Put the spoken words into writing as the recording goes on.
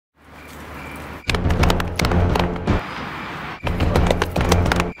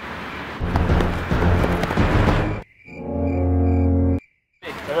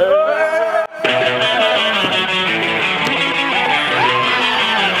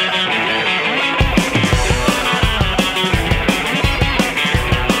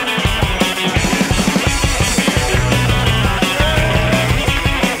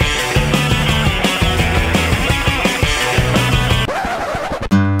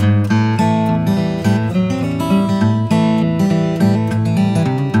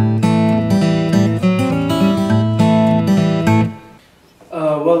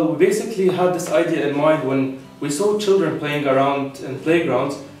had this idea in mind when we saw children playing around in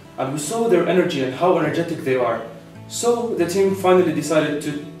playgrounds and we saw their energy and how energetic they are. So the team finally decided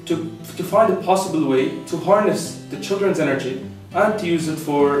to find a possible way to harness the children's energy and to use it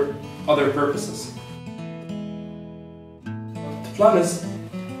for other purposes. The plan is,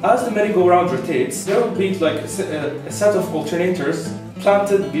 as the merry-go-round rotates, there will be like a set of alternators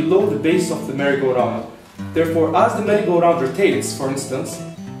planted below the base of the merry-go-round. Therefore, as the merry-go-round rotates, for instance,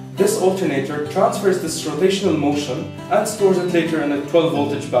 this alternator transfers this rotational motion and stores it later in a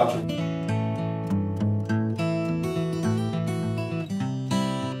 12-voltage battery.